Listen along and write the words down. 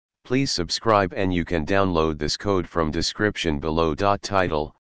Please subscribe, and you can download this code from description below.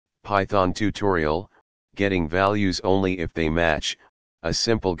 Title: Python Tutorial, Getting Values Only If They Match, a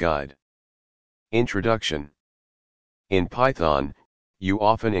Simple Guide. Introduction. In Python, you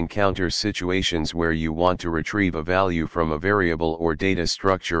often encounter situations where you want to retrieve a value from a variable or data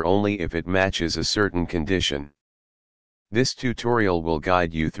structure only if it matches a certain condition. This tutorial will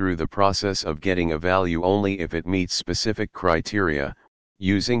guide you through the process of getting a value only if it meets specific criteria,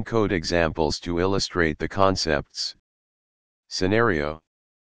 using code examples to illustrate the concepts. Scenario.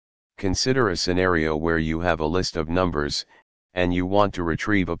 Consider a scenario where you have a list of numbers, and you want to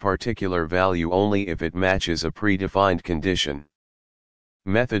retrieve a particular value only if it matches a predefined condition.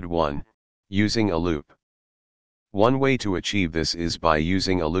 Method 1, using a loop. One way to achieve this is by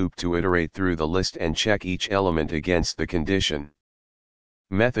using a loop to iterate through the list and check each element against the condition.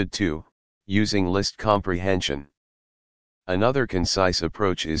 Method 2, using list comprehension. Another concise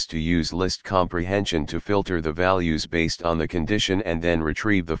approach is to use list comprehension to filter the values based on the condition and then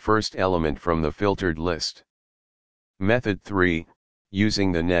retrieve the first element from the filtered list. Method 3,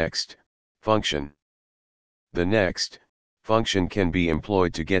 using the next function. The next function can be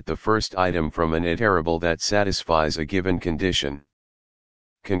employed to get the first item from an iterable that satisfies a given condition.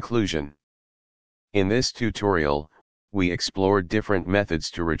 Conclusion. In this tutorial, we explored different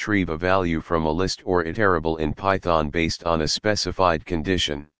methods to retrieve a value from a list or iterable in Python based on a specified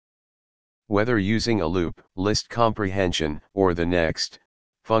condition. Whether using a loop, list comprehension, or the next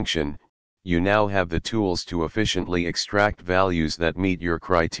function, you now have the tools to efficiently extract values that meet your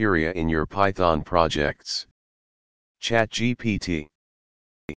criteria in your Python projects. ChatGPT.